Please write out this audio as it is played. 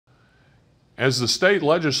As the state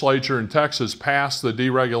legislature in Texas passed the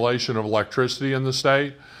deregulation of electricity in the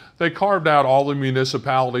state, they carved out all the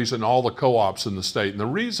municipalities and all the co-ops in the state. And the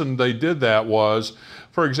reason they did that was,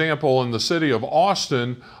 for example, in the city of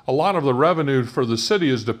Austin, a lot of the revenue for the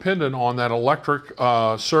city is dependent on that electric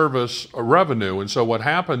service revenue. And so what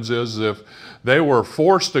happens is if they were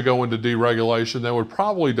forced to go into deregulation, they would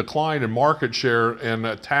probably decline in market share and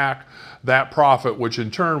attack that profit, which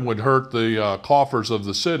in turn would hurt the coffers of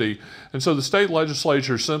the city. And so the state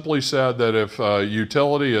legislature simply said that if a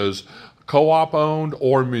utility is co-op owned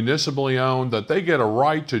or municipally owned, that they get a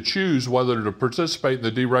right to choose whether to participate in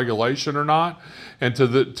the deregulation or not. And to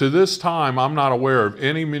this time, I'm not aware of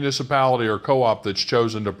any municipality or co-op that's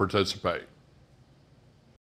chosen to participate.